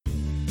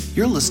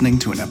You're listening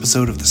to an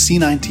episode of the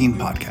C19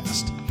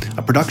 podcast,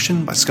 a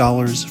production by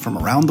scholars from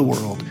around the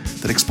world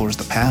that explores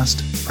the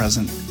past,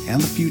 present,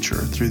 and the future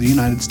through the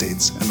United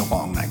States and the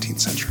long 19th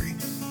century.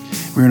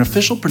 We're an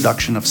official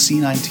production of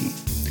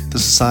C19, the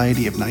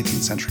Society of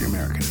 19th Century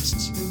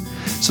Americanists.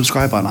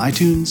 Subscribe on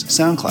iTunes,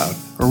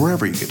 SoundCloud, or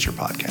wherever you get your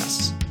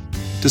podcasts.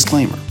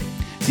 Disclaimer: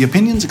 the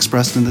opinions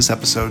expressed in this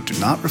episode do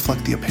not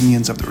reflect the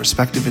opinions of the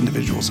respective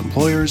individuals'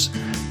 employers,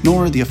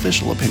 nor the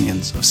official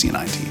opinions of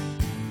C19.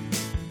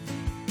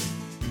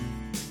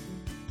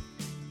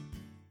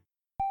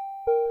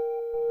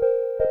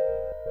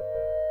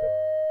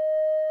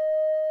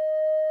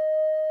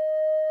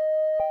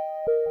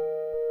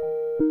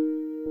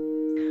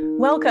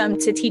 Welcome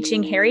to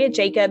Teaching Harriet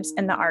Jacobs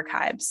in the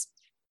Archives.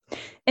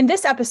 In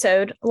this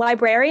episode,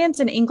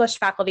 librarians and English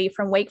faculty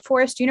from Wake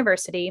Forest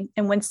University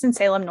in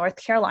Winston-Salem, North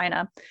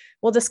Carolina,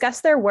 will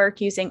discuss their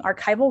work using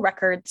archival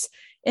records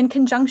in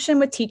conjunction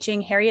with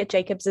teaching Harriet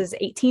Jacobs'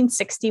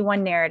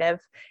 1861 narrative,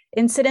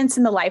 Incidents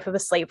in the Life of a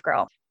Slave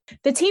Girl.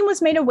 The team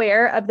was made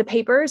aware of the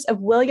papers of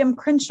William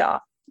Crenshaw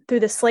through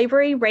the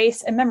Slavery,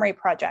 Race, and Memory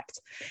Project,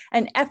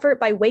 an effort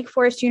by Wake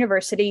Forest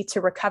University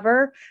to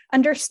recover,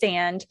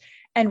 understand,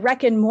 and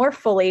reckon more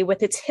fully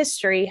with its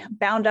history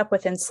bound up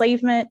with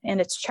enslavement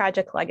and its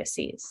tragic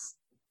legacies.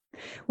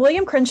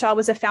 William Crenshaw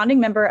was a founding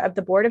member of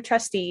the Board of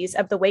Trustees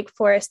of the Wake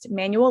Forest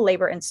Manual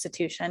Labor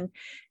Institution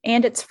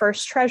and its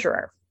first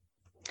treasurer.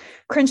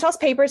 Crenshaw's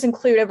papers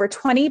include over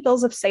 20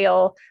 bills of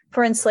sale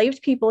for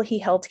enslaved people he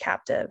held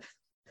captive.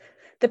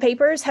 The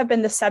papers have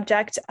been the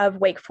subject of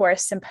Wake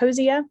Forest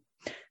symposia,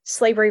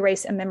 Slavery,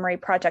 Race, and Memory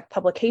Project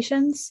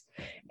publications,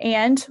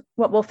 and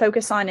what we'll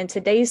focus on in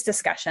today's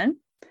discussion,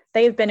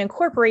 they have been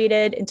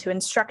incorporated into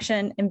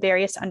instruction in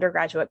various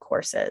undergraduate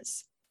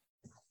courses.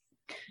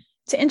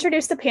 To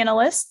introduce the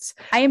panelists,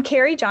 I am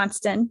Carrie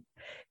Johnston,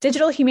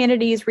 Digital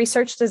Humanities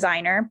Research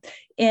Designer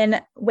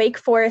in Wake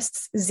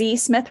Forest's Z.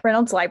 Smith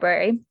Reynolds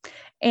Library,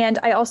 and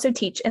I also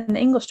teach in the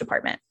English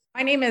department.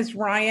 My name is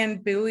Ryan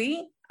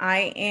Bowie.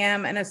 I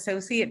am an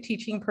associate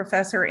teaching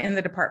professor in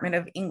the Department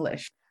of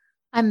English.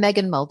 I'm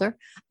Megan Mulder.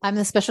 I'm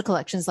the Special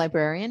Collections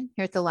Librarian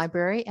here at the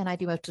library, and I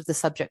do most of the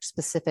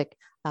subject-specific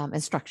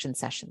instruction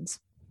sessions.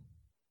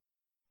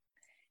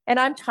 And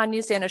I'm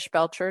Tanya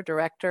Zanish-Belcher,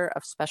 Director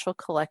of Special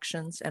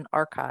Collections and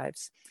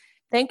Archives.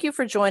 Thank you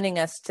for joining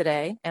us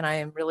today, and I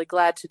am really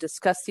glad to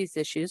discuss these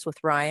issues with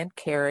Ryan,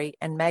 Carrie,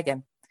 and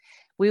Megan.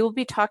 We will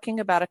be talking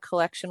about a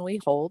collection we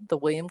hold, the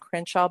William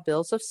Crenshaw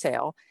Bills of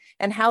Sale,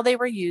 and how they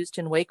were used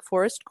in Wake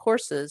Forest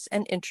courses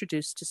and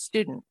introduced to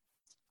students.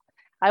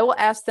 I will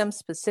ask them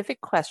specific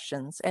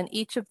questions, and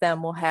each of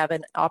them will have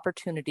an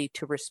opportunity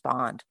to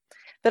respond.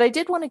 But I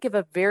did want to give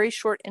a very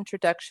short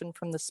introduction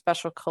from the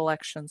Special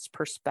Collections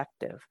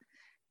perspective.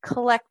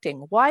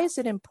 Collecting, why is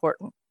it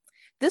important?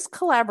 This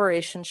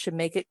collaboration should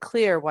make it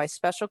clear why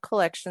Special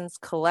Collections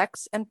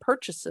collects and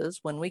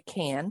purchases, when we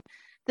can,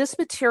 this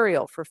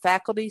material for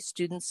faculty,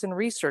 students, and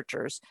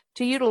researchers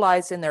to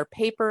utilize in their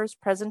papers,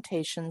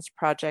 presentations,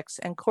 projects,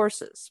 and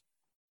courses.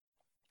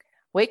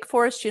 Wake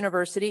Forest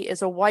University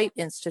is a white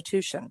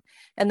institution,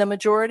 and the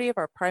majority of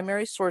our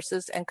primary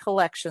sources and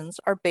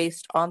collections are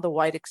based on the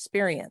white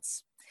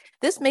experience.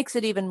 This makes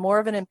it even more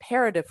of an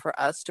imperative for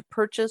us to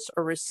purchase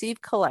or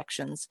receive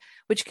collections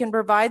which can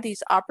provide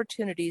these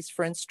opportunities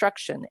for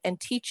instruction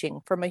and teaching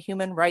from a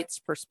human rights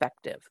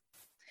perspective.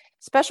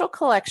 Special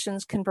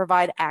collections can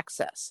provide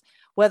access,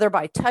 whether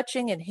by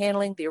touching and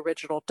handling the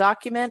original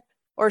document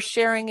or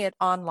sharing it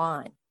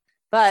online.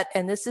 But,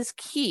 and this is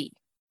key,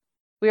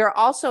 we are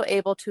also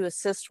able to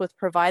assist with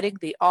providing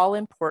the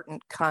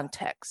all-important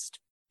context.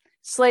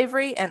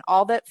 Slavery and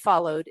all that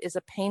followed is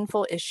a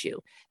painful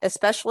issue,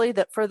 especially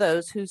that for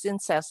those whose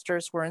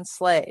ancestors were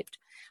enslaved.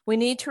 We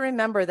need to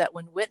remember that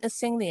when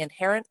witnessing the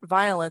inherent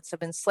violence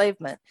of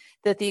enslavement,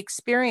 that the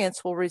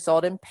experience will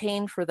result in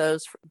pain for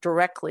those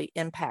directly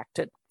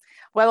impacted.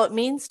 While it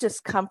means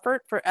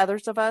discomfort for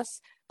others of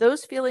us,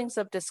 those feelings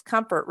of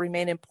discomfort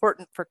remain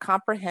important for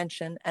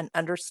comprehension and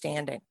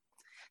understanding.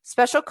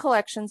 Special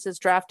Collections is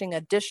drafting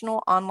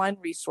additional online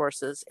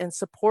resources in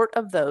support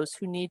of those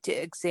who need to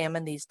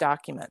examine these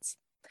documents.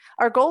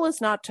 Our goal is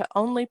not to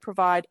only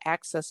provide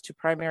access to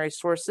primary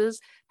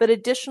sources, but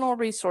additional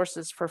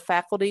resources for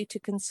faculty to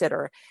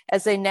consider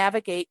as they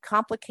navigate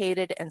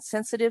complicated and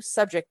sensitive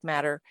subject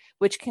matter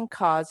which can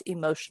cause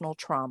emotional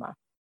trauma.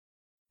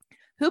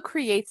 Who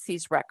creates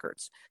these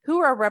records? Who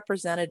are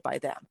represented by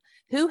them?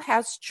 Who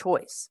has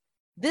choice?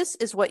 This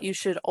is what you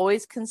should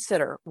always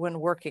consider when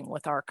working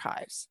with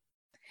archives.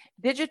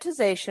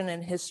 Digitization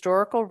and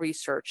historical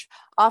research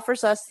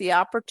offers us the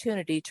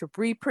opportunity to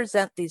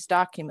represent these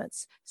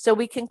documents so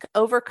we can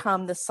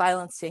overcome the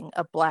silencing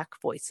of Black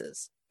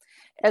voices.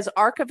 As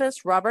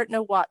archivist Robert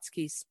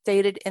Nowatzki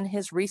stated in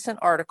his recent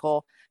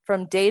article,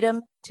 From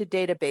Datum to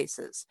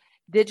Databases,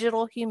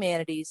 Digital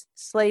Humanities,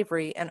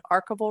 Slavery, and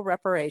Archival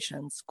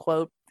Reparations,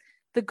 quote,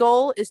 "The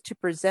goal is to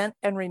present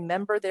and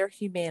remember their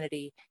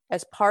humanity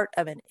as part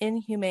of an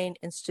inhumane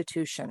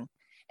institution,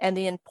 and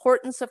the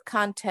importance of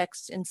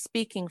context in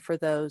speaking for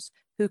those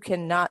who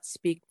cannot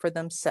speak for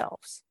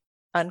themselves."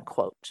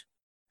 unquote.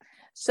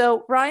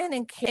 So Ryan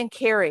and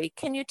Carrie,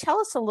 can you tell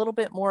us a little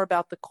bit more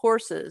about the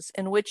courses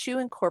in which you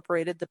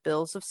incorporated the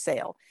bills of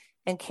sale?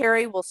 And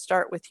Carrie, we'll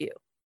start with you.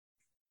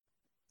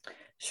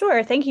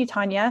 Sure. Thank you,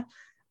 Tanya.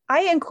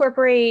 I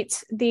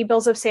incorporate the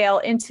bills of sale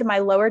into my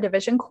lower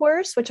division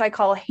course, which I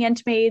call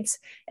Handmaids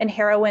and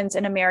Heroines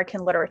in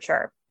American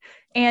Literature.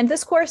 And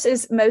this course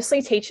is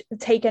mostly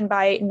taken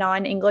by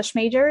non-English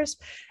majors,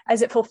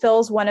 as it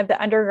fulfills one of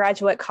the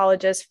undergraduate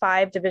college's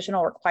 5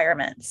 divisional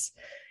requirements.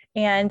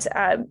 And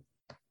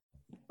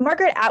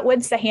Margaret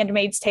Atwood's The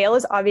Handmaid's Tale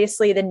is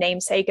obviously the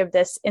namesake of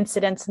this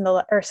Handmaids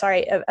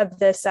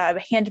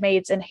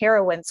and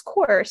Heroines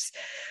course.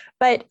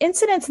 But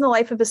Incidents in the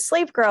Life of a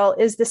Slave Girl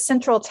is the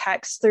central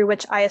text through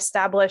which I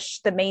establish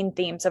the main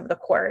themes of the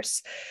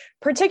course,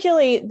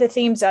 particularly the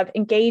themes of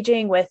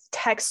engaging with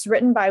texts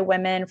written by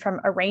women from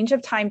a range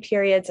of time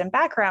periods and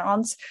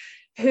backgrounds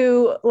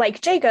who,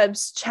 like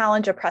Jacobs,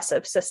 challenge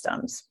oppressive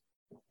systems.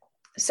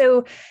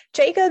 So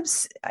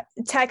Jacobs'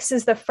 text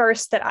is the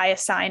first that I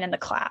assign in the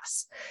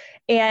class.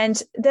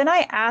 And then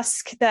I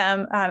ask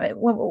them,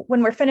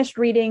 when we're finished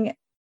reading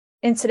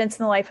Incidents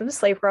in the Life of a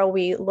Slave Girl,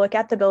 we look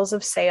at the bills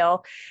of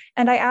sale,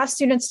 and I ask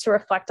students to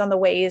reflect on the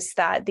ways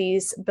that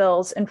these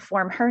bills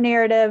inform her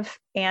narrative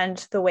and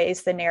the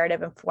ways the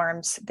narrative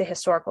informs the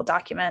historical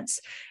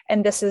documents.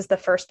 And this is the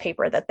first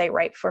paper that they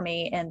write for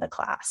me in the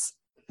class.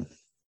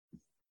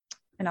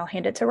 And I'll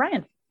hand it to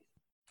Ryan.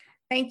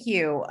 Thank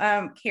you,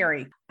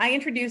 Carrie. I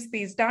introduced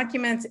these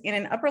documents in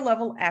an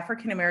upper-level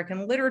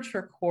African-American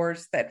literature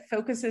course that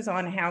focuses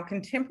on how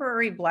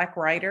contemporary Black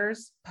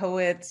writers,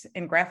 poets,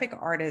 and graphic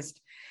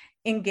artists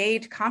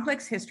engage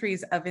complex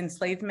histories of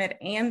enslavement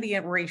and the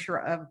erasure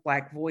of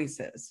Black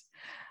voices.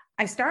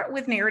 I start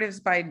with narratives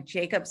by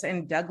Jacobs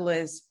and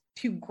Douglas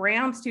to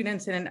ground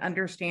students in an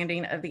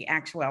understanding of the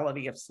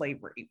actuality of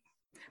slavery,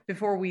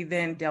 before we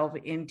then delve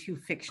into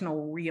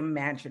fictional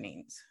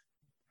reimaginings.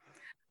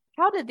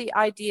 How did the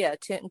idea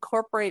to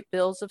incorporate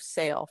bills of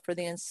sale for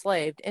the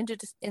enslaved into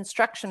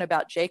instruction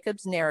about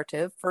Jacob's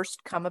narrative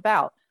first come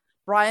about?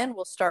 Ryan,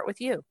 we'll start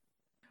with you.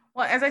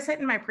 Well, as I said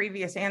in my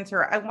previous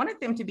answer, I wanted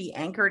them to be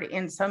anchored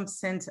in some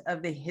sense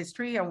of the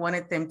history. I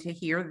wanted them to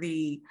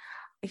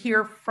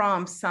hear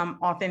from some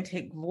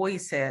authentic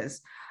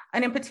voices.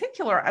 And in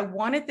particular, I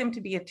wanted them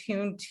to be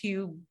attuned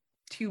to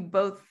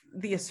both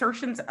the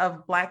assertions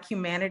of Black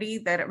humanity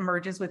that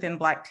emerges within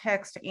Black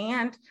text,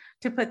 and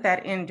to put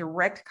that in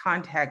direct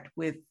contact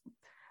with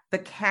the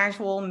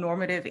casual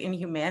normative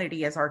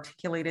inhumanity as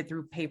articulated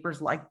through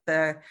papers like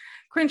the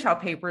Crenshaw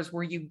papers,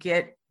 where you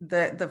get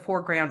the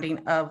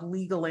foregrounding of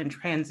legal and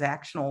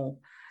transactional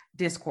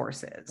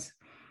discourses.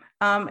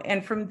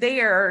 And from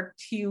there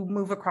to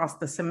move across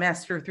the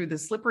semester through the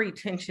slippery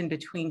tension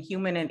between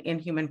human and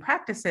inhuman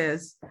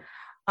practices,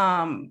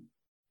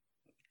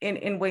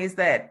 in ways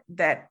that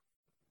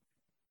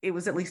it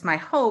was at least my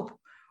hope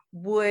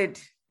would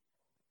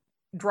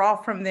draw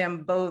from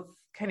them both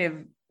kind of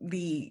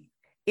the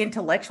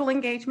intellectual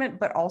engagement,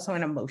 but also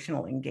an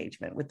emotional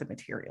engagement with the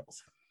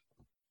materials.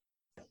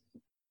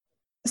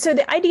 So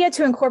the idea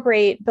to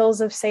incorporate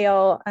bills of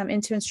sale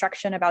into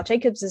instruction about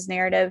Jacobs's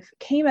narrative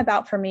came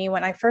about for me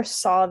when I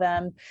first saw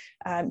them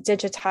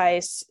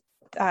digitized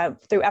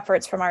through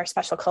efforts from our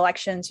special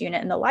collections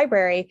unit in the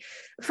library.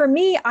 For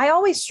me, I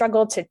always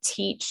struggled to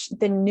teach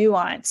the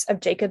nuance of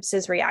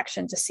Jacobs's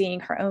reaction to seeing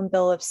her own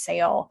bill of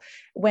sale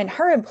when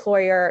her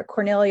employer,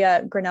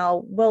 Cornelia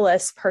Grinnell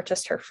Willis,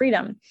 purchased her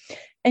freedom.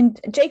 And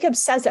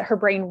Jacobs says that her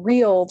brain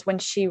reeled when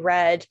she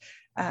read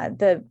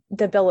the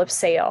bill of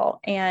sale.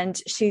 And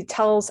she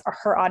tells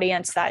her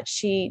audience that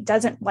she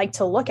doesn't like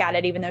to look at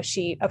it, even though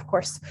she, of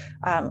course,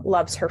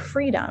 loves her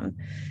freedom.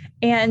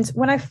 And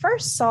when I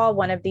first saw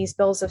one of these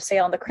bills of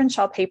sale in the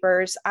Crenshaw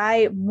papers,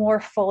 I more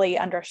fully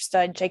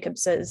understood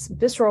Jacobs's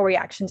visceral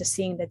reaction to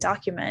seeing the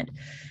document.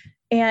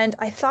 And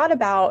I thought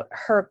about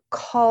her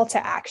call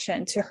to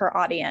action to her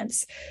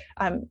audience,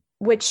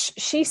 which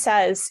she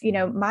says,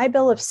 my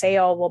bill of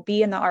sale will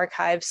be in the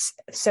archives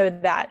so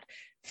that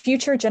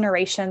future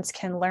generations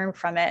can learn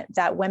from it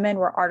that women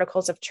were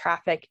articles of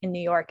traffic in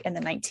New York in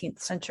the 19th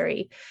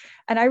century.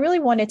 And I really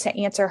wanted to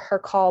answer her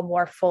call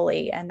more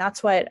fully. And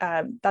that's why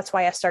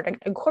I started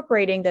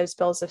incorporating those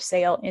bills of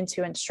sale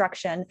into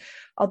instruction.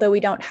 Although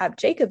we don't have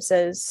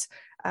Jacobs's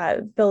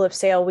bill of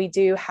sale, we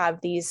do have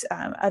these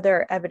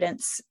other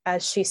evidence,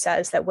 as she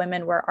says, that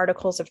women were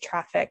articles of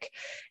traffic.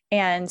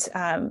 And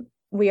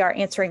we are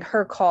answering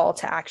her call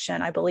to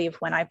action, I believe,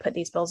 when I put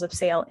these bills of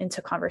sale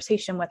into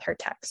conversation with her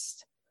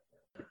text.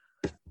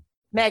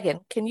 Megan,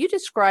 can you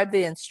describe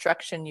the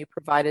instruction you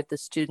provided the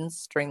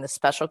students during the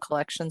special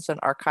collections and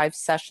archives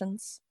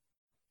sessions?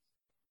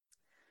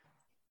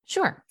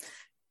 Sure.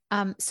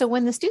 So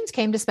when the students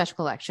came to special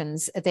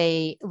collections,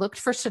 they looked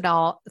first of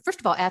all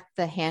at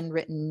the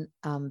handwritten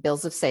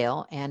bills of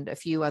sale and a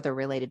few other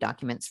related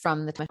documents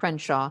from the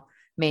Crenshaw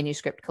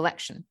manuscript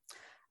collection.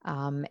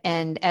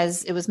 And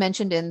as it was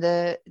mentioned in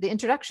the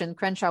introduction,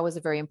 Crenshaw was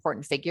a very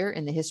important figure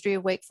in the history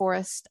of Wake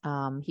Forest.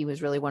 He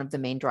was really one of the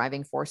main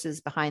driving forces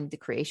behind the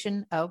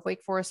creation of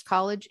Wake Forest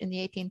College in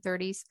the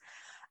 1830s.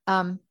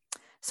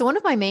 So one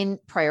of my main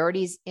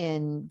priorities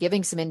in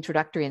giving some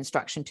introductory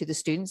instruction to the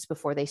students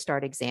before they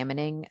start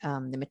examining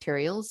the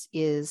materials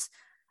is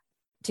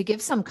to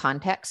give some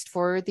context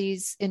for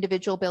these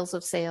individual bills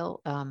of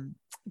sale,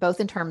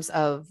 both in terms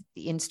of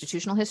the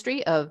institutional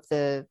history of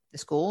the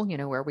school,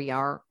 where we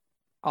are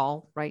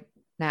all right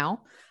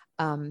now,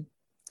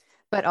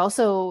 but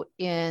also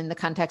in the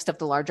context of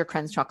the larger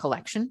Crenshaw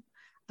collection.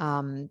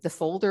 The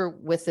folder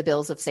with the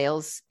bills of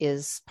sales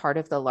is part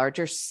of the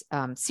larger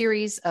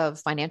series of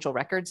financial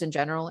records in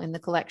general in the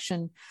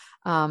collection.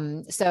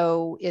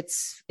 So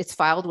it's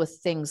filed with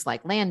things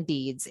like land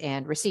deeds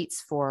and receipts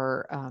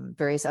for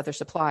various other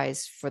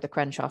supplies for the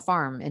Crenshaw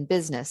farm and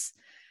business.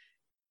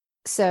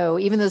 So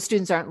even though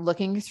students aren't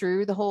looking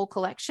through the whole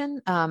collection,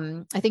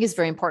 I think it's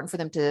very important for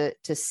them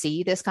to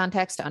see this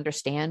context, to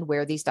understand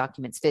where these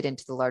documents fit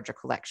into the larger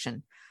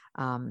collection.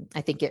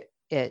 I think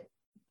it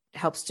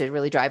helps to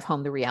really drive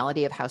home the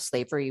reality of how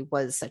slavery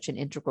was such an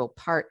integral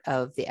part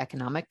of the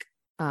economic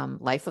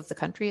life of the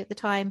country at the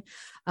time,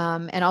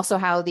 and also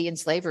how the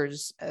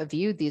enslavers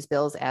viewed these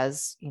bills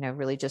as,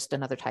 really just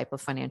another type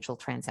of financial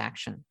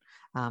transaction.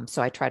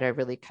 So I try to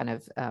really kind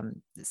of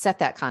set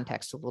that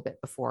context a little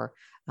bit before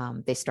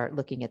they start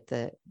looking at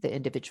the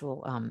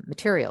individual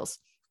materials.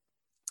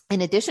 In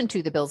addition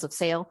to the bills of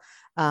sale,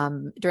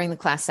 during the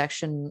class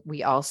section,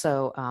 we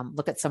also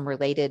look at some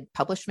related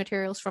published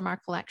materials from our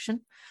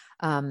collection.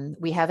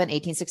 We have an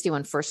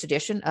 1861 first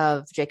edition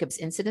of Jacob's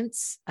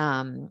Incidents,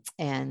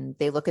 and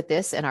they look at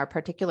this, and our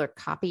particular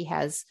copy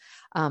has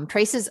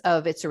traces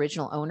of its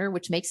original owner,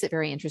 which makes it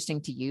very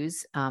interesting to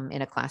use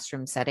in a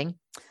classroom setting.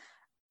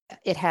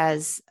 It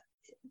has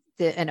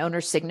an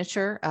owner's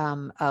signature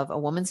of a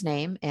woman's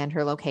name and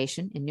her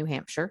location in New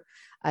Hampshire.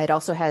 It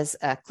also has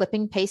a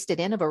clipping pasted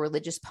in of a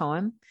religious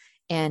poem,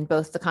 and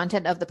both the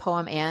content of the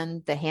poem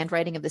and the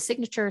handwriting of the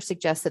signature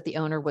suggests that the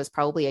owner was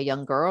probably a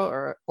young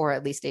girl or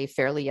at least a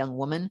fairly young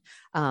woman,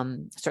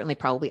 certainly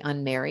probably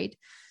unmarried.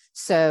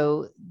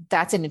 So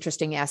that's an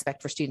interesting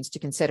aspect for students to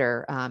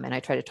consider. And I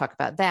try to talk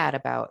about that,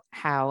 about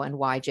how and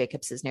why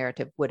Jacobs's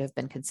narrative would have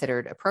been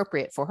considered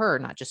appropriate for her,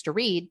 not just to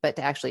read, but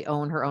to actually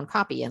own her own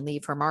copy and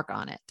leave her mark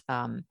on it.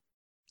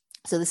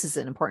 So this is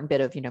an important bit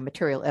of,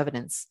 material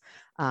evidence,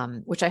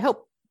 which I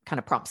hope kind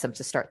of prompts them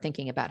to start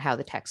thinking about how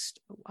the text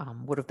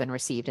would have been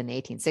received in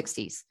the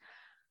 1860s.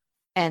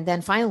 And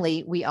then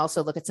finally, we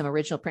also look at some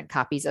original print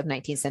copies of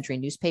 19th century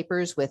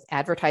newspapers with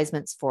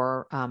advertisements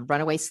for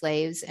runaway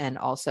slaves and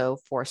also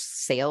for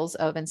sales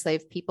of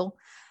enslaved people.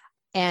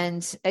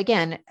 And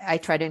again, I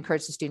try to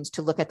encourage the students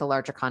to look at the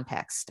larger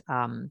context.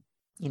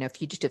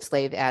 Fugitive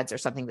slave ads are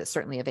something that's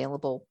certainly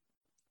available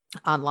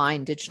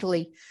online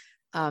digitally.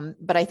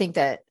 But I think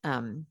that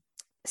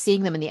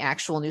seeing them in the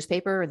actual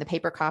newspaper and the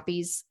paper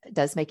copies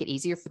does make it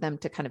easier for them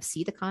to kind of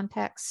see the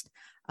context.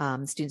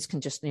 Students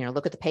can just,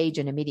 look at the page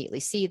and immediately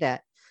see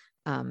that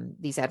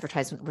these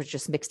advertisements were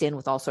just mixed in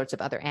with all sorts of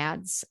other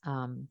ads.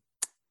 And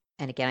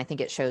again, I think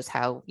it shows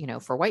how,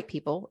 for white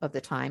people of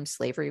the time,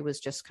 slavery was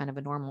just kind of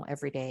a normal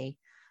everyday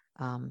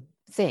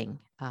thing.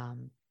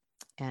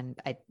 And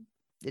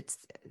it's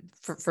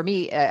for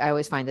me, I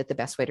always find that the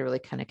best way to really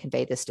kind of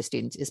convey this to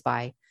students is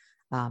by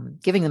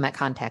giving them that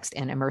context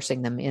and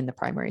immersing them in the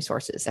primary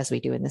sources, as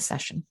we do in this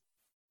session.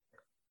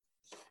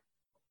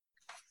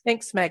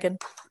 Thanks, Megan.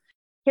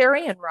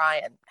 Carrie and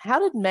Ryan, how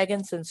did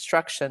Megan's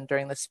instruction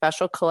during the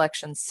special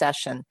collections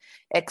session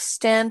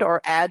extend or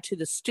add to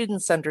the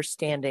students'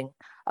 understanding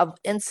of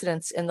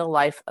incidents in the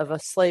life of a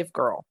slave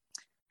girl?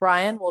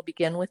 Ryan, we'll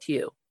begin with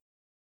you.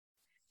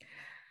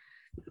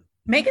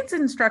 Megan's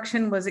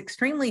instruction was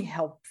extremely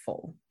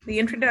helpful. The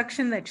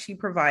introduction that she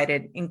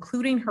provided,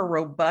 including her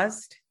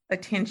robust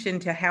attention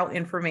to how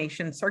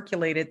information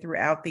circulated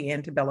throughout the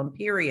antebellum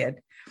period,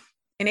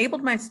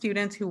 enabled my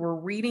students who were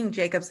reading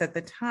Jacobs at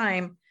the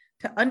time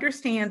to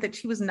understand that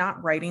she was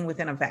not writing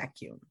within a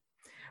vacuum.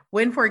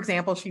 When, for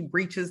example, she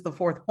breaches the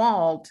fourth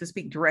wall to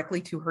speak directly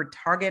to her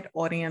target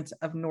audience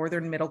of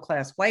Northern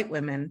middle-class white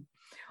women,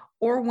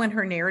 or when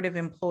her narrative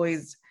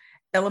employs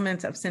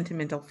elements of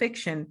sentimental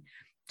fiction,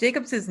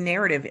 Jacobs's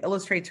narrative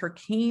illustrates her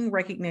keen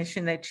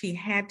recognition that she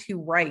had to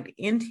write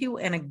into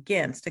and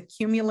against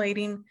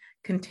accumulating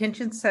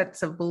contentious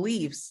sets of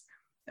beliefs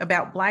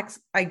about Blacks'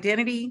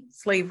 identity,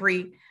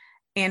 slavery,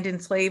 and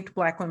enslaved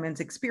Black women's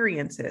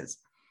experiences.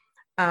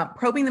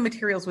 Probing the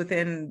materials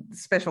within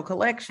special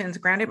collections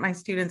grounded my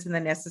students in the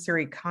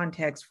necessary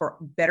context for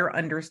better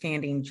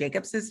understanding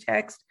Jacobs's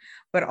text,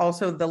 but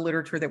also the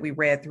literature that we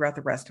read throughout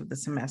the rest of the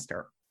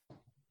semester.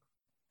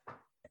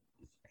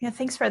 Yeah,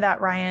 thanks for that,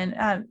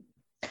 Ryan.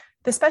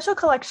 The special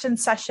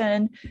collections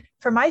session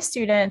for my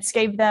students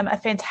gave them a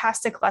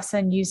fantastic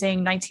lesson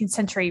using 19th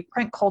century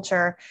print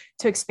culture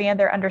to expand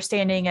their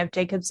understanding of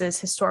Jacobs's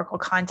historical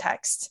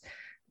context.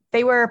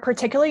 They were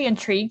particularly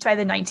intrigued by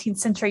the 19th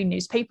century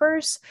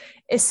newspapers,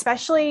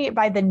 especially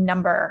by the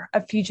number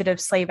of fugitive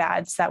slave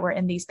ads that were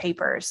in these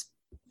papers.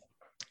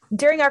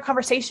 During our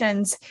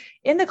conversations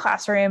in the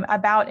classroom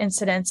about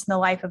incidents in the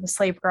life of a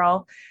slave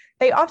girl,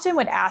 they often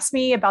would ask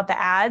me about the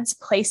ads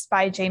placed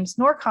by James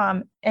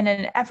Norcom in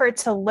an effort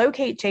to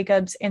locate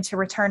Jacobs and to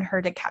return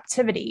her to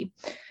captivity.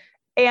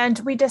 And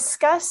we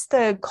discussed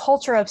the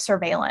culture of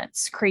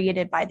surveillance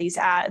created by these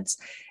ads,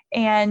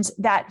 and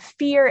that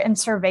fear and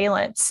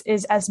surveillance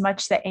is as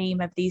much the aim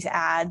of these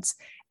ads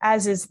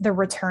as is the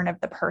return of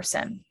the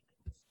person.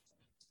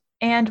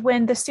 And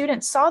when the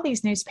students saw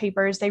these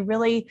newspapers, they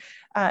really,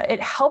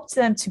 it helped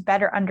them to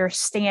better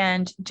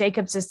understand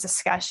Jacobs's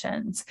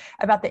discussions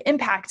about the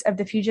impact of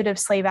the Fugitive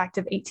Slave Act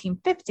of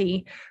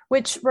 1850,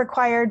 which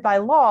required by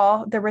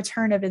law the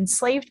return of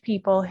enslaved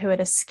people who had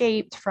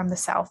escaped from the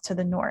South to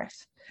the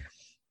North.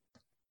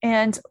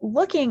 And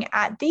looking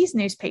at these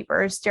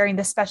newspapers during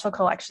the special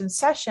collections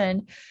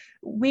session,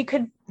 we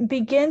could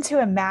begin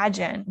to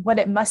imagine what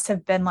it must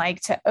have been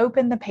like to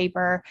open the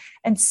paper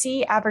and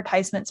see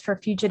advertisements for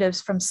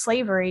fugitives from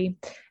slavery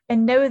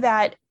and know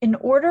that in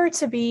order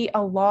to be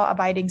a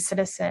law-abiding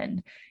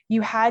citizen,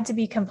 you had to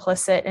be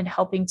complicit in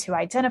helping to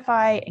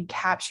identify and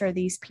capture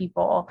these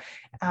people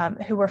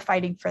who were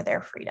fighting for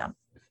their freedom.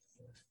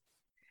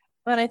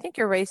 Well, and I think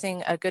you're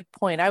raising a good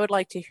point. I would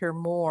like to hear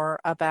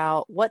more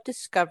about what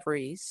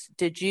discoveries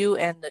did you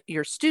and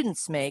your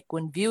students make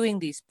when viewing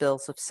these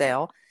bills of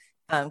sale.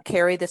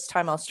 Carrie, this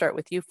time I'll start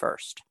with you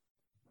first.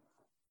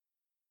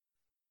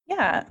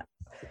 Yeah.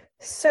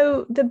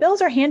 So the bills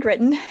are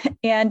handwritten,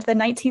 and the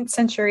 19th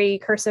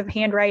century cursive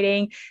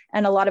handwriting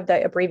and a lot of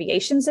the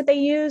abbreviations that they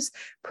use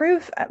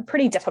prove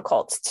pretty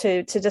difficult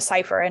to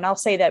decipher. And I'll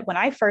say that when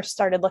I first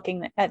started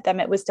looking at them,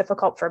 it was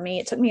difficult for me.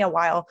 It took me a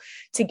while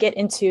to get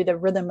into the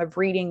rhythm of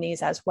reading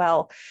these as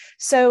well.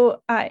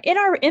 So in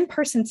our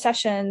in-person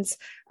sessions,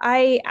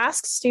 I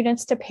asked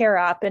students to pair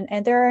up,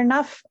 and there are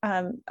enough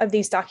of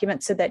these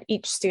documents so that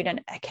each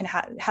student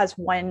has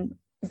one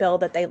bill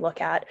that they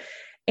look at.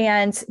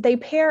 And they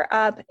pair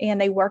up and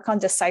they work on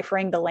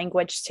deciphering the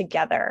language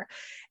together,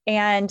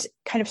 and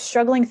kind of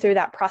struggling through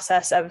that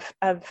process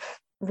of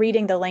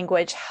reading the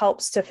language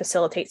helps to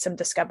facilitate some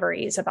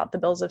discoveries about the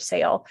bills of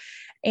sale.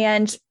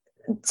 And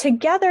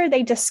together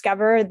they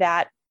discover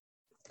that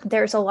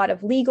there's a lot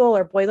of legal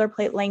or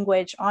boilerplate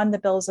language on the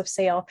bills of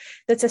sale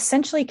that's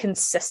essentially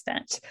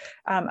consistent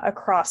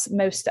across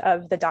most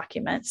of the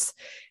documents.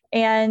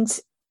 And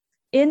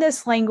in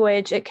this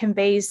language, it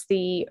conveys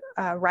the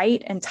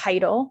right and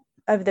title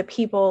of the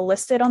people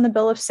listed on the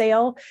bill of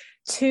sale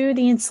to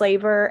the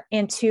enslaver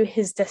and to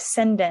his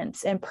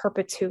descendants in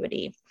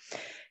perpetuity.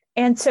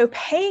 And so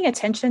paying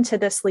attention to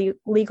this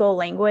legal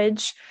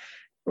language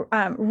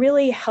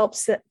really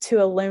helps to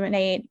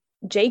illuminate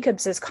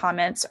Jacobs's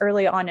comments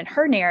early on in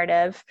her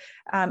narrative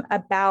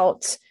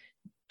about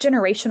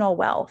generational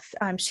wealth.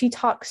 She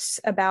talks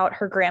about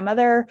her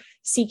grandmother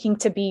seeking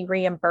to be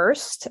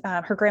reimbursed.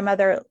 Her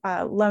grandmother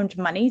loaned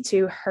money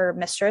to her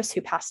mistress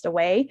who passed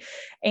away.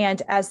 And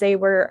as they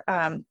were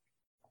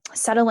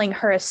settling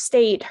her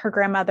estate, her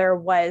grandmother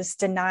was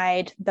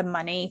denied the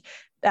money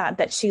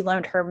that she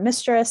loaned her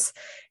mistress.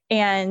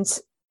 And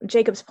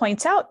Jacobs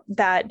points out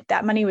that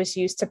that money was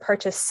used to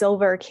purchase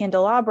silver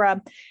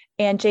candelabra.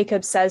 And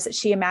Jacobs says that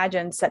she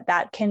imagines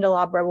that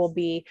candelabra will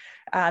be,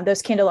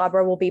 those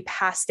candelabra will be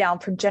passed down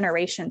from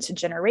generation to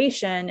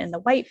generation in the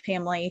White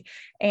family.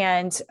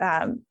 And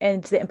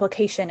the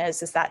implication is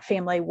that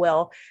family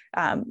will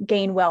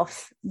gain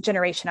wealth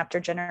generation after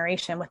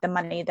generation with the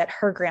money that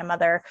her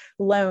grandmother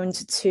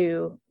loaned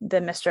to the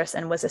mistress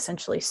and was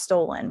essentially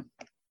stolen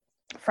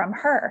from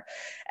her.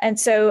 And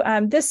so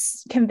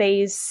this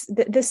conveys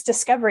this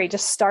discovery,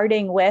 just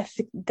starting with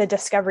the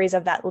discoveries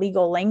of that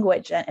legal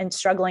language and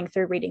struggling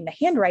through reading the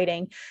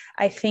handwriting,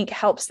 I think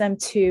helps them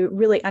to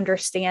really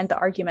understand the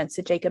arguments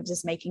that Jacobs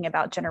is making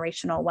about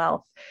generational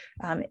wealth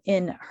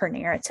in her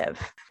narrative.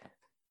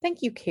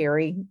 Thank you,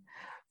 Carrie.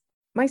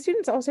 My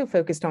students also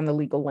focused on the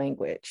legal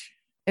language.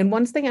 And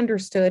once they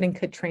understood and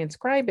could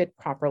transcribe it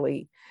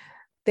properly,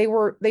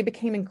 they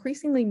became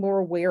increasingly more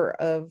aware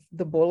of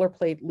the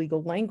boilerplate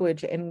legal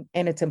language and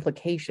its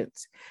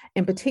implications,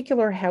 in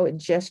particular, how it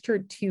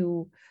gestured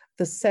to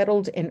the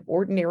settled and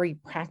ordinary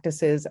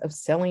practices of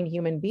selling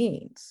human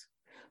beings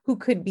who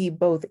could be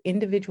both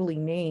individually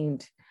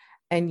named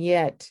and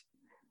yet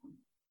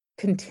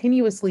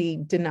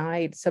continuously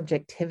denied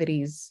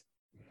subjectivities.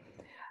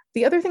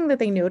 The other thing that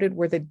they noted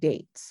were the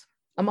dates.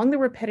 Among the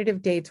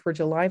repetitive dates were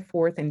July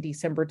 4th and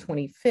December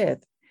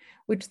 25th,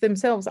 which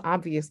themselves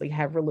obviously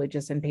have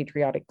religious and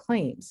patriotic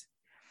claims.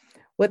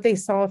 What they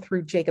saw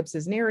through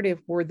Jacobs's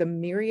narrative were the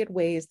myriad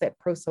ways that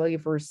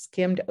pro-slavers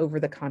skimmed over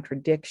the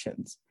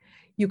contradictions.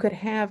 You could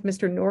have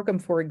Mr.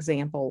 Norcom, for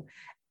example,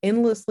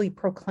 endlessly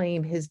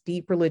proclaim his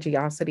deep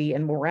religiosity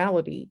and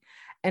morality,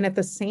 and at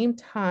the same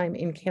time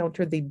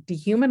encounter the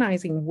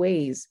dehumanizing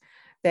ways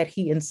that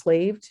he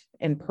enslaved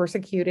and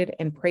persecuted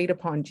and preyed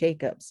upon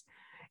Jacobs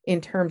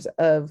in terms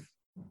of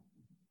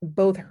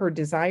both her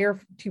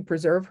desire to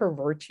preserve her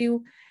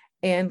virtue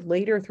and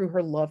later through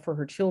her love for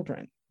her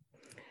children.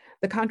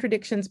 The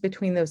contradictions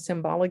between those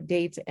symbolic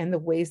dates and the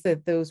ways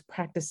that those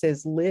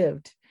practices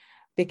lived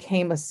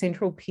became a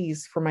central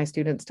piece for my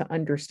students to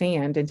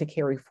understand and to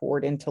carry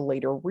forward into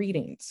later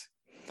readings.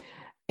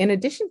 In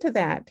addition to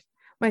that,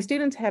 my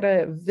students had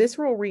a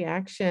visceral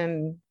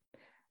reaction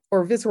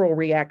or visceral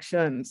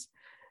reactions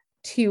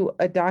to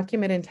a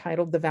document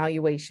entitled The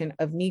Valuation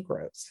of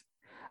Negroes,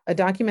 a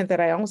document that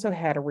I also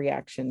had a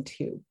reaction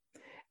to.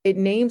 It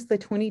names the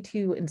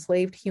 22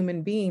 enslaved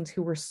human beings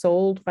who were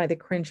sold by the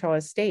Crenshaw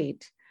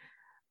estate,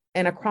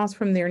 and across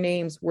from their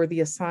names were the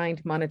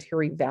assigned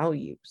monetary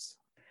values.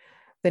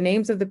 The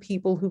names of the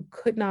people who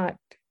could not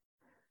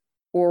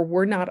or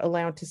were not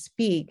allowed to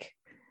speak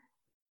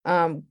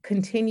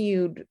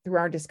continued through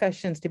our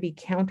discussions to be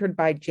countered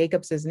by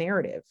Jacobs's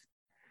narrative,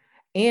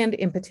 and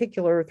in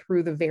particular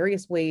through the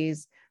various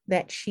ways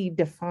that she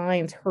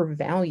defines her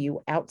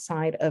value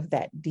outside of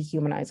that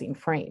dehumanizing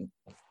frame.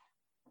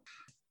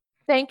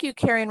 Thank you,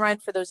 Carrie and Ryan,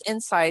 for those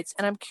insights.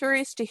 And I'm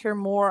curious to hear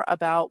more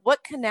about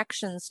what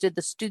connections did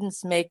the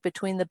students make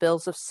between the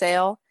bills of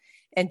sale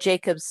and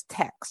Jacobs'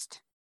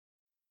 text?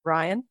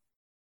 Ryan?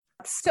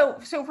 So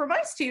for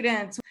my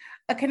students,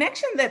 a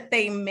connection that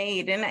they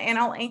made, and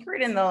I'll anchor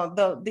it in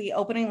the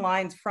opening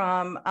lines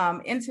from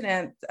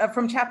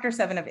from chapter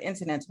 7 of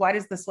Incidents, Why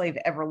Does the Slave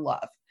Ever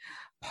Love?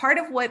 Part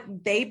of what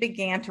they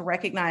began to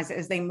recognize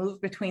as they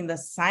moved between the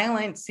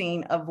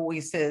silencing of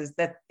voices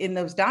that in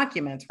those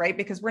documents, right?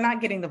 Because we're not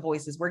getting the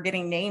voices, we're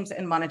getting names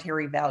and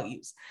monetary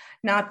values,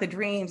 not the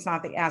dreams,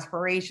 not the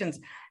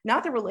aspirations,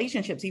 not the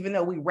relationships, even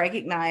though we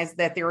recognize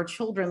that there are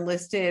children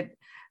listed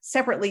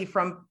separately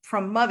from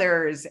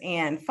mothers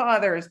and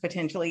fathers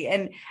potentially,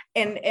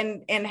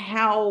 and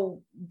how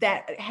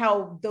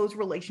those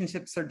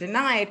relationships are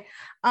denied,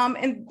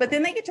 but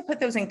then they get to put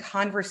those in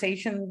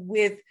conversation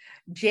with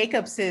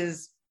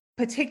Jacobs's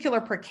particular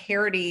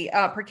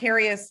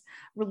precarious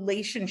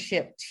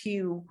relationship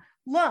to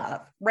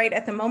love, right?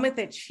 At the moment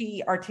that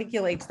she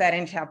articulates that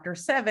in chapter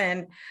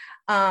 7,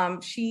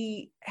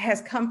 she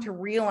has come to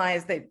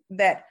realize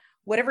that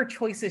whatever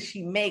choices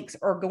she makes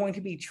are going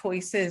to be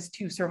choices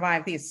to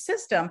survive the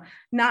system,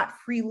 not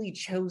freely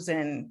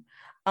chosen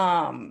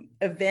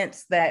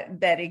events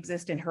that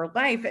exist in her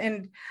life.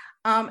 And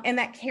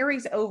that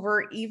carries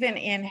over even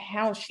in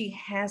how she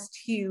has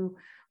to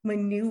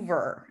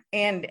maneuver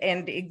and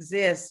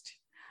exist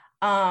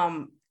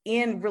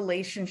in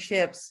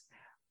relationships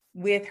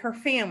with her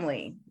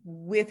family,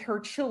 with her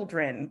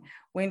children,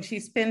 when she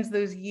spends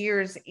those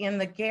years in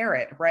the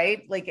garret,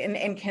 right? Like,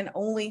 and can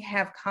only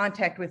have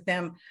contact with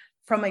them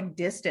from a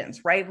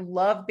distance, right?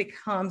 Love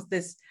becomes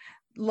this,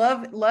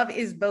 love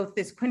is both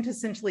this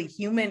quintessentially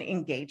human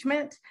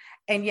engagement,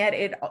 and yet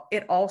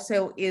it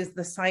also is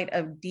the site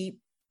of deep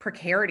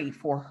precarity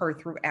for her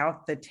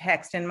throughout the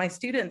text. And my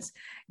students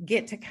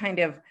get to kind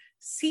of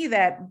see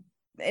that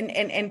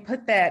and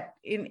put that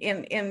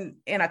in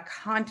a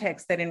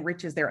context that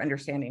enriches their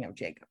understanding of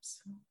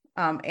Jacobs,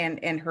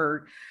 and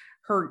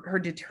her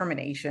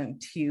determination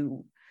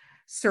to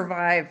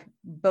survive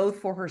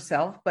both for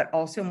herself, but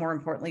also more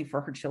importantly for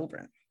her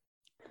children.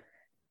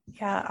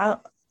 Yeah,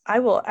 I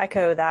will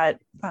echo that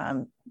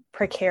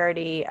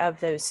precarity of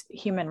those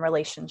human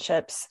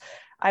relationships.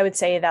 I would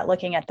say that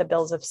looking at the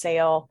bills of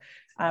sale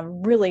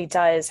really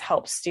does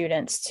help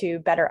students to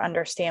better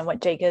understand what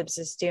Jacobs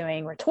is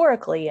doing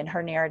rhetorically in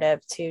her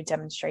narrative to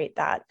demonstrate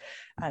that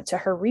to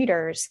her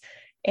readers.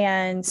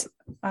 And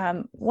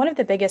one of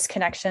the biggest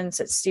connections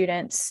that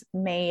students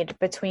made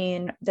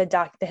between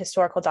the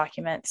historical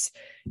documents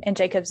and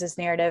Jacobs's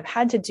narrative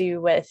had to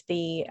do with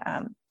the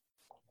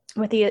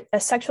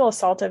sexual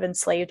assault of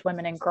enslaved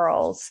women and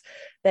girls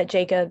that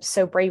Jacobs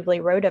so bravely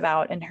wrote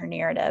about in her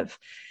narrative.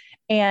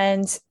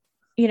 And,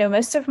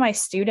 most of my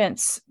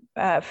students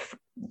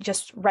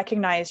just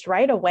recognized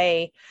right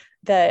away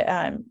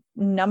the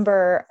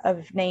number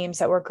of names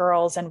that were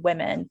girls and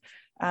women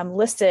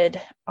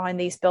listed on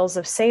these bills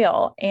of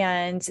sale.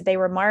 And they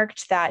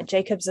remarked that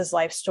Jacobs's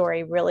life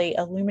story really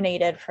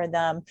illuminated for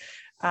them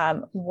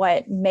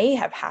what may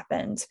have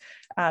happened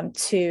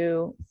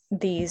to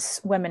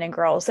these women and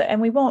girls. And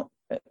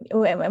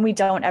we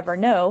don't ever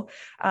know.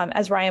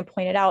 As Ryan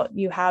pointed out,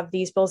 you have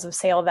these bills of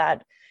sale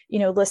that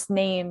list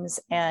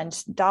names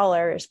and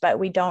dollars, but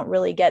we don't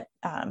really get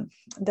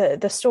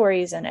the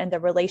stories and the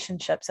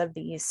relationships of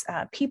these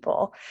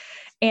people.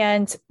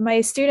 And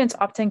my students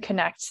often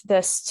connect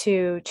this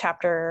to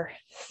chapter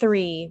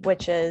 3,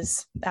 which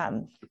is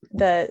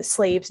the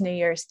slave's New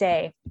Year's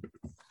Day,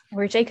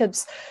 where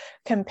Jacobs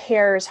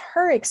compares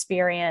her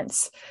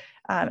experience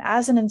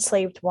as an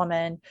enslaved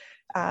woman,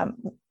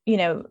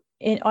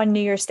 on New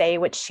Year's Day,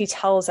 which she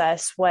tells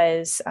us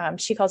was,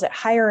 she calls it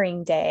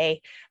hiring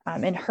day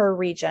in her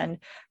region,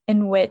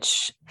 in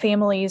which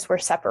families were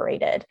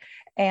separated.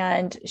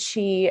 And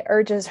she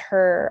urges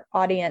her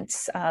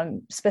audience,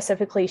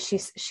 specifically, she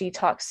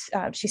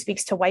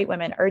speaks to white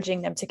women,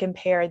 urging them to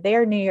compare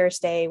their New Year's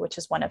Day, which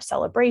is one of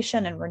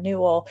celebration and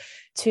renewal,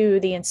 to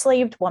the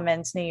enslaved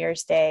woman's New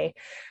Year's Day.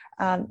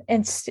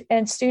 And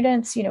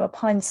students,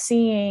 upon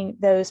seeing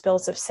those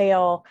bills of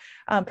sale,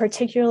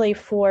 particularly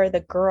for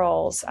the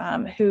girls,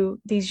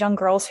 these young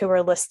girls who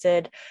were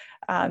listed,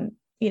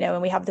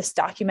 and we have this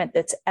document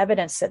that's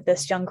evidence that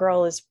this young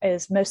girl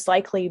is most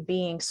likely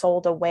being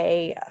sold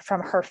away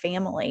from her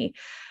family,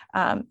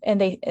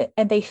 and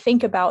they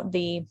think about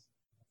the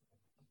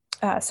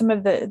some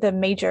of the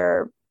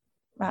major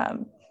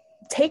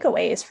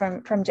takeaways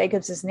from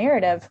Jacobs's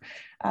narrative,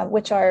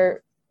 which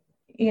are,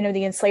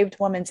 the enslaved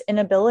woman's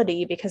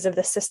inability, because of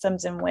the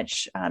systems in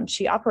which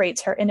she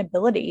operates, her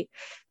inability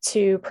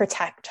to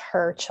protect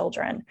her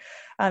children.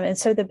 And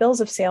so the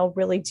bills of sale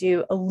really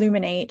do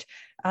illuminate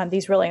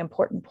these really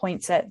important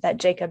points that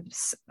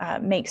Jacobs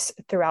makes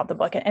throughout the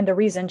book, and the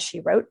reason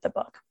she wrote the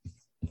book.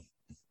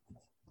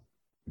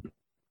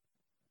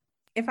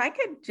 If I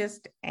could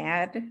just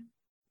add,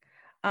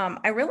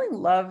 I really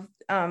love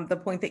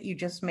the point that you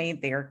just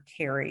made there,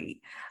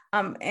 Carrie.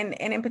 And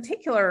in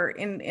particular,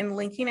 in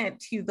linking it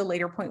to the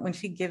later point when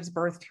she gives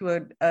birth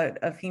to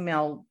a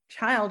female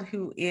child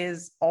who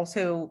is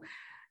also,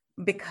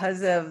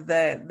 because of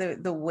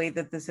the way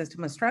that the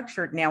system is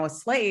structured, now a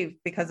slave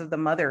because of the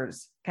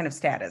mother's kind of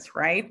status,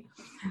 right?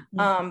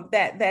 Mm-hmm.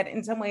 That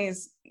in some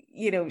ways,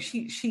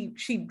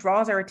 she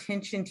draws our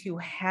attention to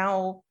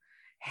how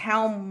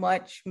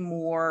much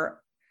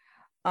more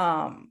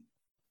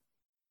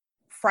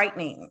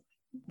frightening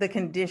the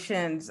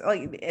conditions,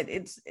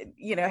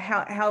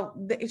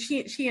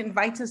 she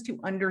invites us to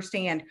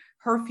understand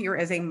her fear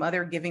as a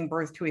mother giving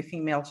birth to a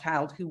female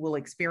child who will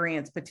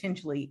experience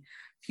potentially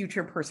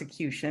future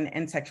persecution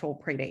and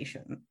sexual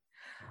predation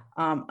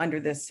under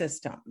this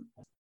system.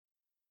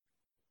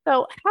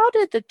 So how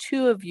did the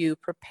two of you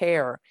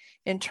prepare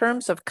in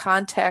terms of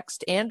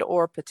context and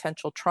or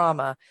potential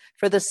trauma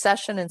for the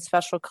session in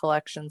Special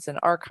Collections and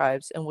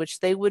Archives in which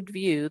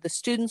the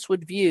students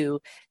would view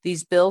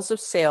these bills of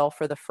sale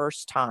for the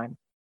first time?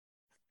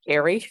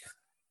 Carrie?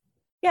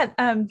 Yeah,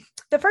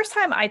 the first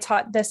time I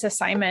taught this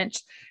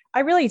assignment, I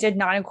really did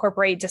not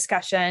incorporate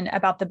discussion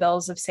about the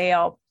bills of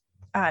sale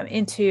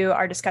into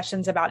our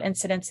discussions about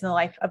incidents in the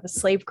life of a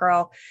slave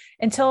girl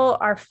until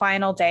our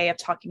final day of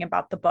talking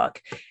about the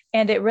book.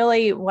 And it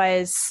really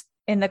was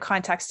in the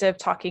context of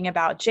talking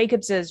about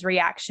Jacobs's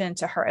reaction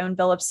to her own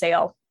bill of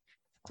sale.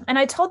 And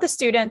I told the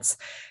students,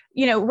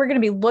 we're going to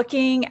be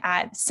looking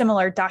at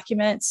similar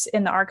documents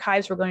in the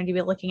archives. We're going to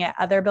be looking at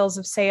other bills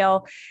of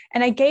sale.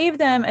 And I gave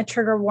them a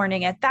trigger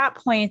warning at that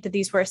point that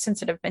these were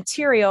sensitive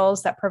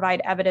materials that provide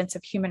evidence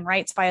of human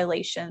rights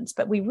violations,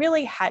 but we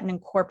really hadn't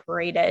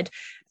incorporated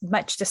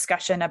much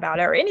discussion about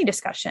it, or any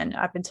discussion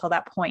up until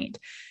that point.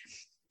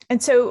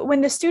 And so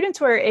when the students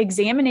were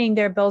examining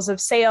their bills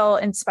of sale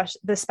in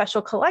the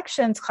Special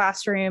Collections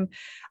classroom,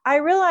 I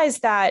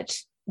realized that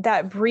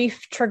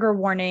brief trigger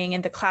warning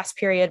in the class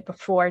period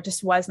before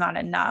just was not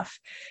enough.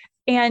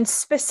 And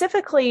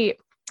specifically,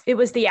 it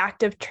was the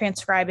act of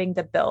transcribing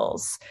the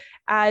bills.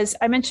 As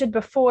I mentioned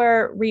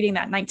before, reading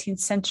that 19th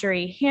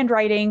century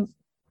handwriting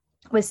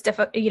was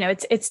difficult.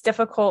 It's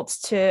difficult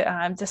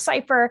to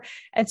decipher.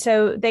 And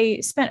so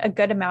they spent a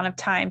good amount of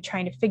time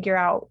trying to figure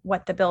out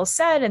what the bills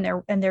said,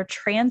 and they're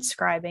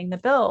transcribing the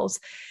bills.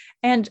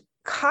 And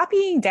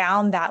copying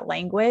down that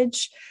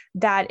language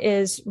that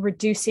is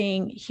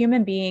reducing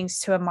human beings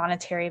to a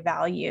monetary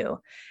value,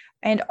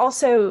 and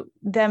also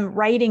them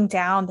writing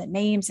down the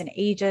names and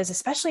ages,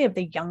 especially of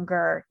the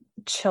younger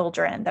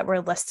children that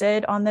were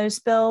listed on those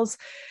bills.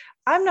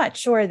 I'm not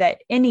sure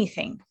that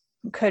anything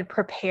could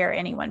prepare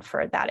anyone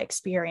for that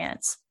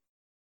experience.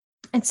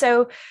 And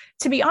so,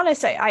 to be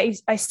honest,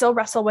 I still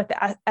wrestle with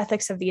the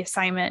ethics of the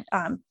assignment,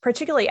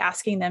 particularly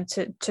asking them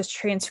to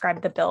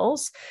transcribe the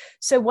bills.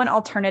 So one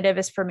alternative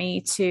is for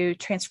me to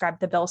transcribe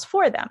the bills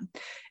for them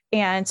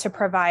and to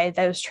provide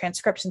those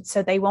transcriptions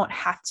so they won't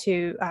have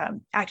to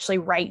actually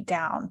write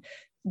down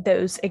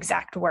those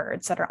exact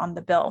words that are on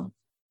the bill.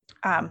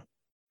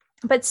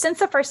 But since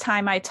the first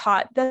time I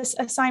taught this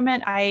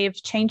assignment, I've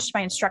changed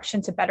my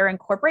instruction to better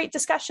incorporate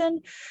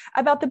discussion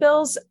about the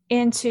bills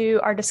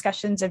into our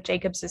discussions of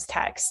Jacobs's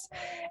text.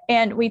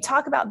 And we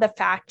talk about the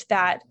fact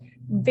that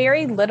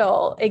very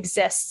little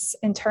exists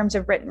in terms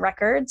of written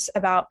records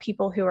about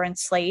people who are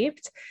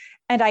enslaved.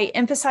 And I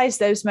emphasize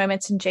those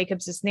moments in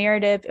Jacobs's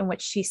narrative in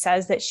which she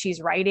says that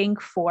she's writing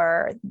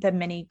for the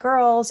many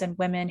girls and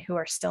women who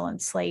are still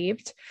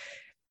enslaved.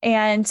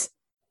 And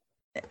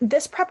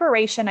this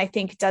preparation, I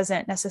think,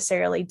 doesn't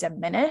necessarily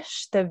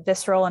diminish the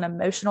visceral and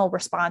emotional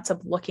response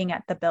of looking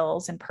at the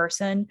bills in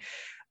person.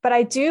 But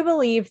I do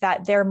believe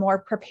that they're more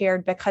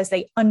prepared because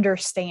they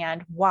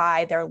understand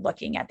why they're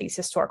looking at these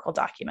historical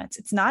documents.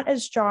 It's not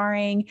as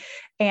jarring,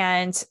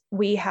 and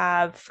we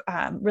have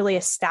really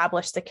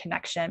established the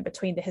connection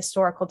between the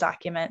historical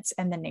documents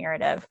and the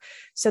narrative.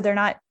 So they're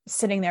not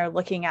sitting there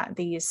looking at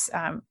these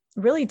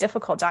really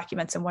difficult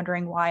documents and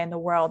wondering why in the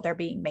world they're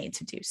being made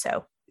to do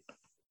so.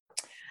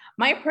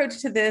 My approach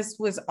to this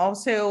was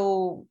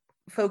also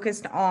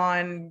focused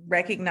on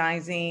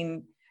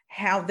recognizing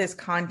how this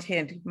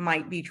content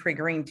might be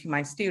triggering to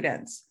my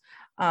students.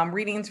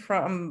 Readings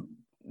from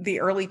the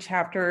early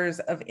chapters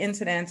of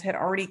Incidents had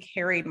already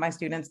carried my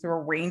students through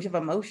a range of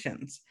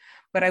emotions,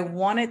 but I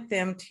wanted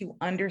them to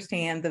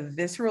understand the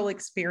visceral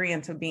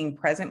experience of being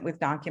present with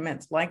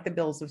documents like the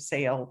bills of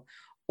sale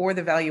or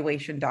the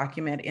valuation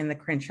document in the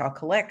Crenshaw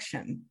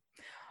collection.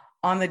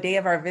 On the day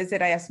of our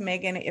visit, I asked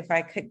Megan if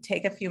I could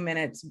take a few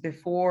minutes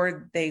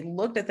before they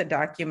looked at the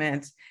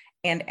documents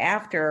and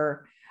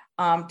after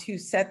to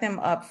set them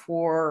up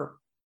for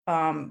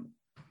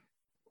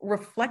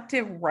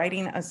reflective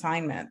writing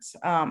assignments.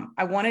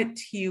 I wanted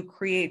to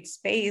create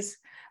space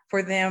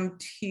for them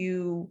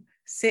to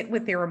sit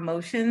with their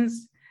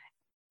emotions,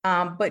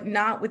 but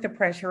not with the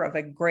pressure of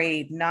a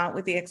grade, not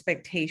with the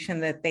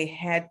expectation that they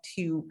had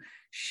to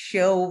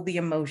show the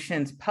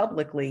emotions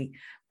publicly,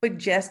 but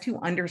just to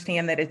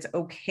understand that it's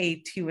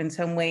okay to, in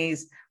some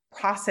ways,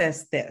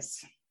 process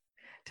this.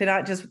 To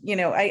not just,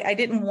 I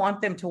didn't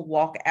want them to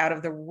walk out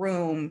of the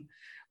room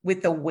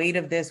with the weight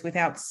of this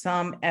without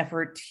some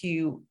effort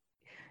to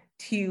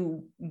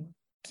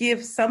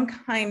give some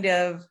kind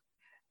of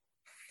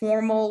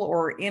formal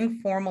or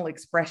informal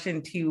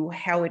expression to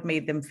how it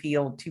made them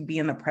feel to be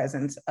in the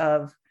presence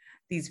of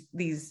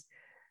these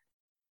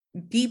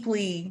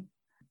deeply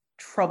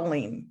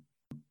troubling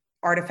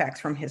artifacts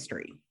from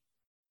history.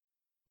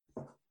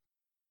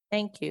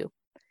 Thank you.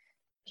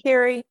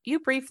 Carrie, you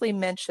briefly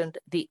mentioned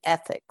the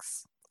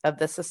ethics of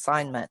this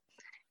assignment.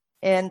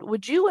 And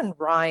would you and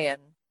Ryan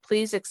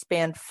please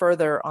expand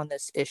further on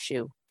this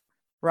issue?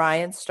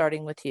 Ryan,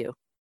 starting with you.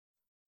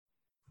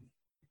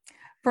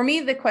 For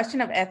me, the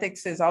question of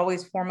ethics is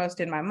always foremost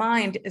in my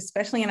mind,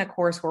 especially in a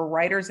course where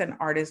writers and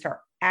artists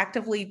are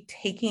actively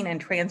taking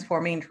and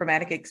transforming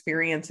traumatic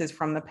experiences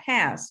from the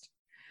past.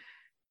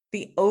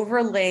 The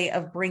overlay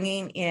of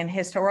bringing in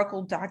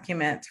historical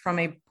documents from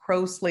a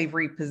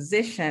pro-slavery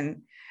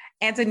position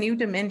adds a new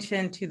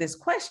dimension to this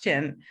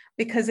question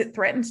because it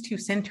threatens to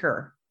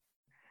center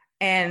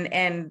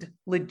and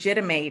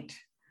legitimate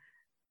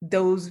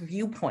those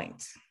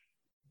viewpoints.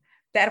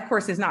 That, of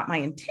course, is not my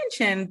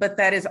intention, but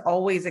that is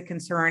always a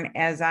concern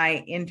as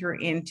I enter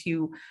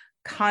into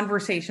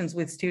conversations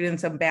with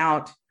students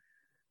about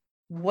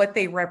what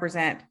they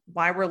represent,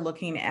 why we're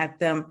looking at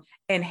them,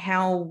 and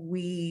how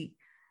we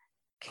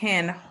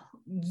can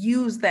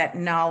use that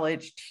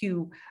knowledge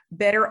to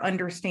better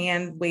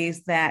understand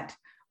ways that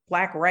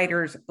Black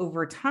writers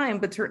over time,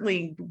 but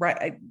certainly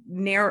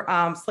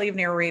slave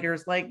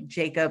narrators like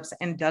Jacobs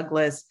and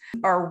Douglass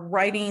are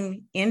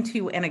writing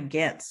into and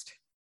against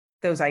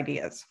those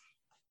ideas.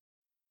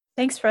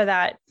 Thanks for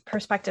that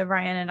perspective,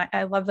 Ryan. And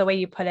I love the way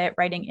you put it,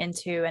 writing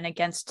into and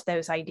against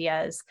those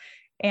ideas.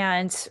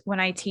 And when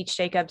I teach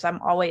Jacobs,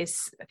 I'm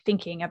always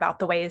thinking about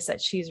the ways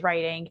that she's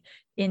writing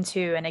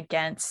into and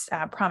against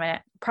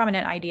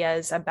prominent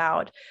ideas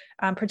about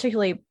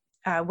particularly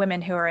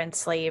women who are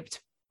enslaved.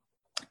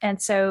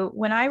 And so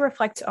when I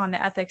reflect on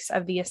the ethics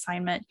of the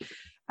assignment,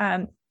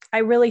 I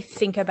really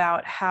think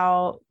about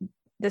how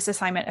this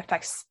assignment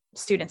affects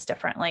students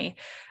differently.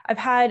 I've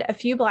had a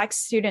few Black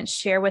students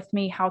share with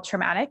me how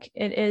traumatic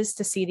it is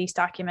to see these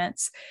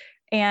documents.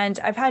 And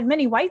I've had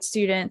many white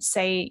students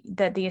say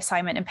that the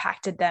assignment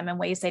impacted them in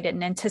ways they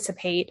didn't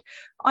anticipate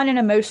on an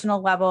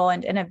emotional level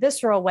and in a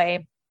visceral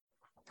way.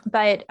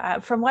 But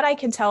from what I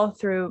can tell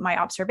through my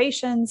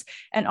observations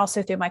and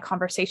also through my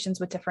conversations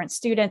with different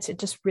students, it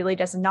just really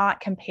does not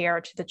compare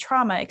to the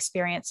trauma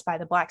experienced by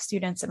the Black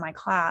students in my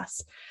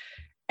class.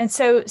 And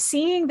so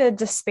seeing the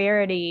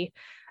disparity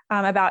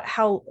about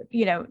how,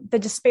 the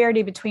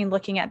disparity between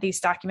looking at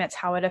these documents,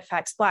 how it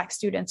affects Black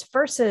students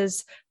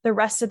versus the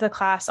rest of the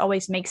class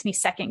always makes me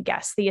second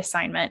guess the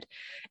assignment.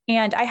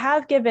 And I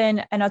have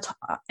given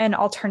an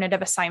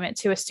alternative assignment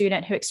to a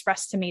student who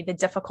expressed to me the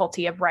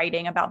difficulty of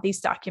writing about these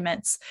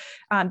documents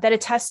that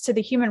attest to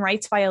the human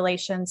rights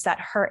violations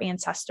that her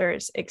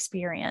ancestors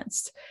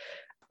experienced.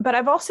 But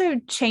I've also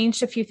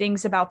changed a few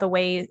things about the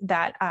way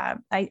that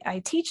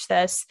I teach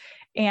this.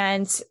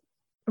 And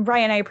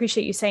Ryan, I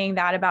appreciate you saying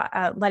that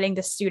about letting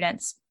the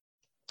students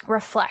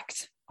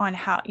reflect on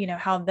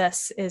how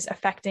this is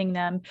affecting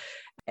them.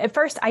 At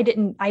first, I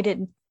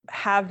didn't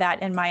have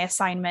that in my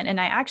assignment, and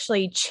I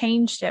actually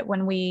changed it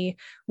when we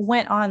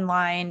went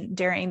online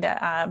during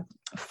the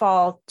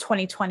fall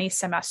 2020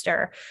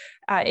 semester.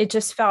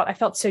 I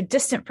felt so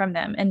distant from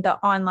them in the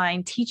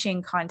online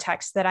teaching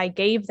context that I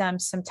gave them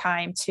some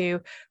time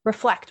to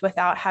reflect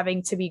without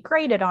having to be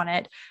graded on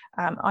it,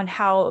 on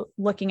how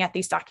looking at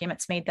these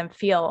documents made them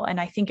feel. And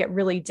I think it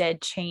really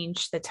did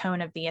change the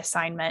tone of the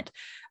assignment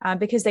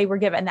because they were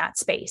given that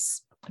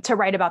space to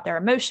write about their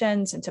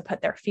emotions and to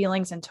put their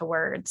feelings into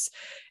words.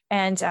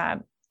 And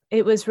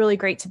it was really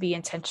great to be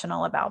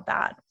intentional about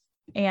that.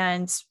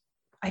 And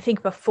I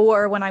think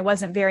before, when I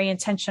wasn't very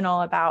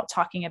intentional about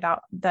talking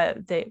about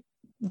the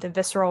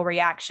visceral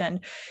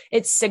reaction,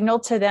 it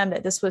signaled to them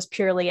that this was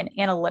purely an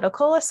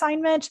analytical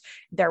assignment.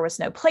 There was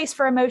no place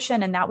for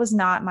emotion, and that was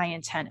not my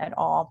intent at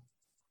all.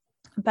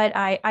 But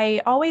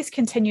I always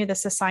continue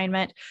this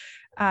assignment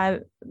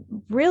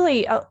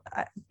really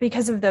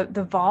because of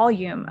the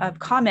volume of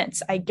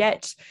comments I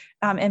get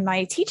in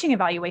my teaching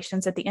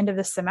evaluations at the end of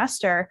the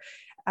semester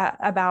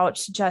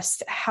about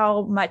just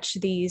how much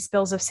these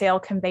bills of sale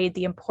conveyed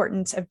the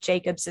importance of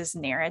Jacobs's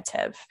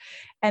narrative.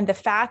 And the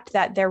fact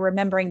that they're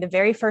remembering the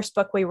very first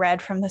book we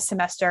read from the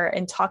semester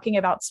and talking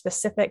about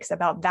specifics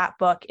about that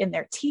book in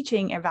their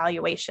teaching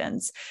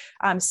evaluations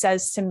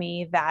says to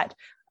me that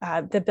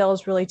the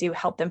bills really do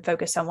help them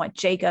focus on what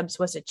Jacobs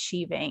was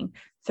achieving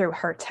through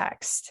her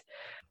text.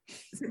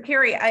 So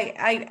Carrie,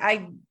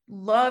 I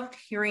loved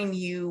hearing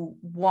you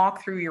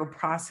walk through your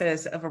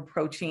process of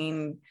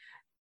approaching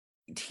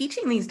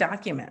teaching these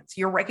documents,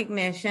 your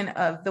recognition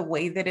of the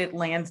way that it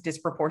lands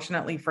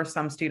disproportionately for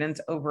some students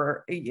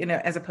over,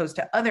 as opposed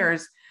to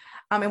others.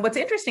 And what's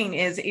interesting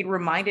is it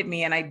reminded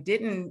me, and I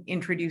didn't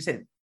introduce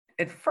it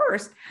at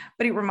first,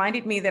 but it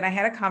reminded me that I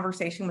had a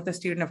conversation with a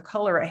student of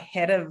color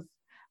ahead of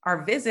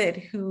our visit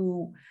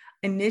who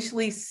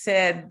initially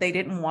said they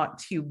didn't want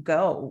to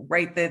go,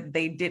 right? That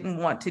they didn't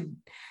want to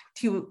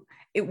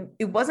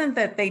it wasn't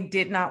that they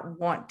did not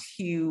want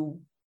to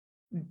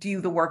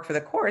do the work for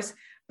the course,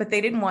 but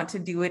they didn't want to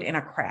do it in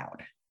a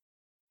crowd.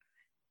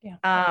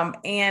 Yeah.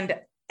 And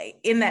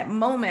in that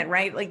moment,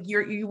 right? Like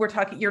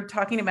you're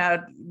talking about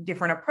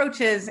different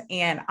approaches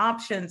and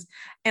options.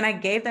 And I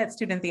gave that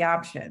student the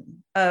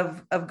option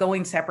of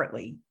going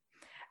separately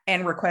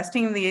and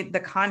requesting the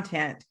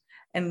content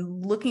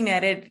and looking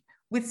at it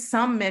with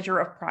some measure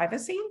of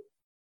privacy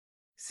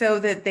so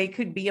that they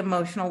could be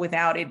emotional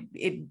without it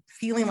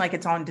feeling like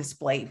it's on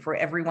display for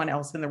everyone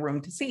else in the room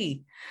to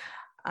see.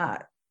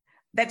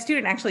 That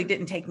student actually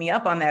didn't take me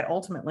up on that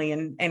ultimately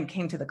and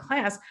came to the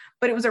class,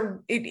 but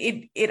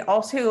it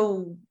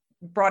also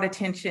brought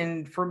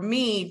attention for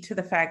me to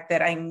the fact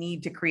that I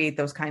need to create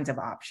those kinds of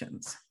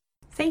options.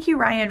 Thank you,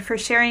 Ryan, for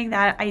sharing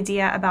that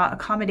idea about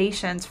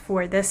accommodations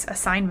for this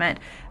assignment.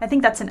 I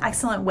think that's an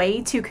excellent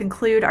way to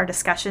conclude our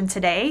discussion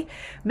today.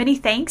 Many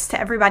thanks to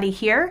everybody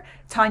here,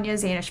 Tanya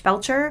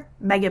Zanish-Belcher,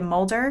 Megan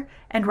Mulder,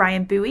 and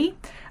Ryan Bowie.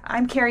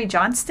 I'm Carrie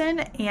Johnston,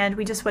 and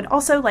we just would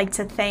also like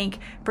to thank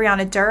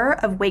Brianna Durr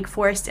of Wake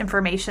Forest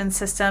Information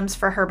Systems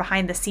for her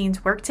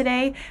behind-the-scenes work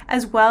today,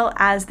 as well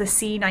as the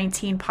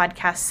C19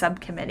 Podcast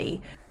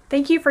Subcommittee.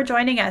 Thank you for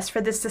joining us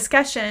for this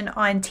discussion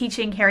on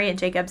teaching Harriet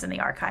Jacobs in the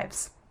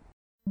archives.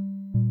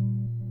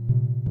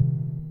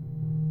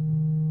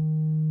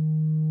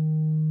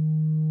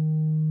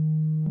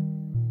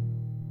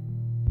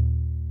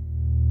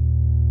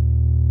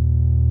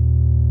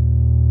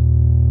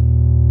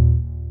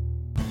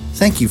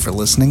 Thank you for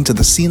listening to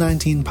the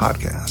C19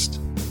 podcast.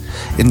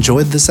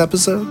 Enjoyed this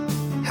episode?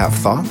 Have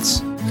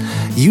thoughts?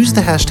 Use the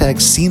hashtag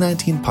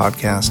C19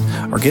 podcast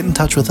or get in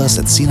touch with us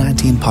at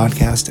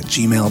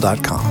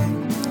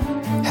c19podcast@gmail.com.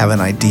 Have an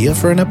idea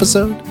for an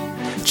episode?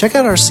 Check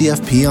out our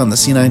CFP on the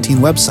C19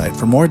 website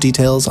for more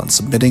details on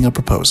submitting a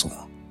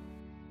proposal.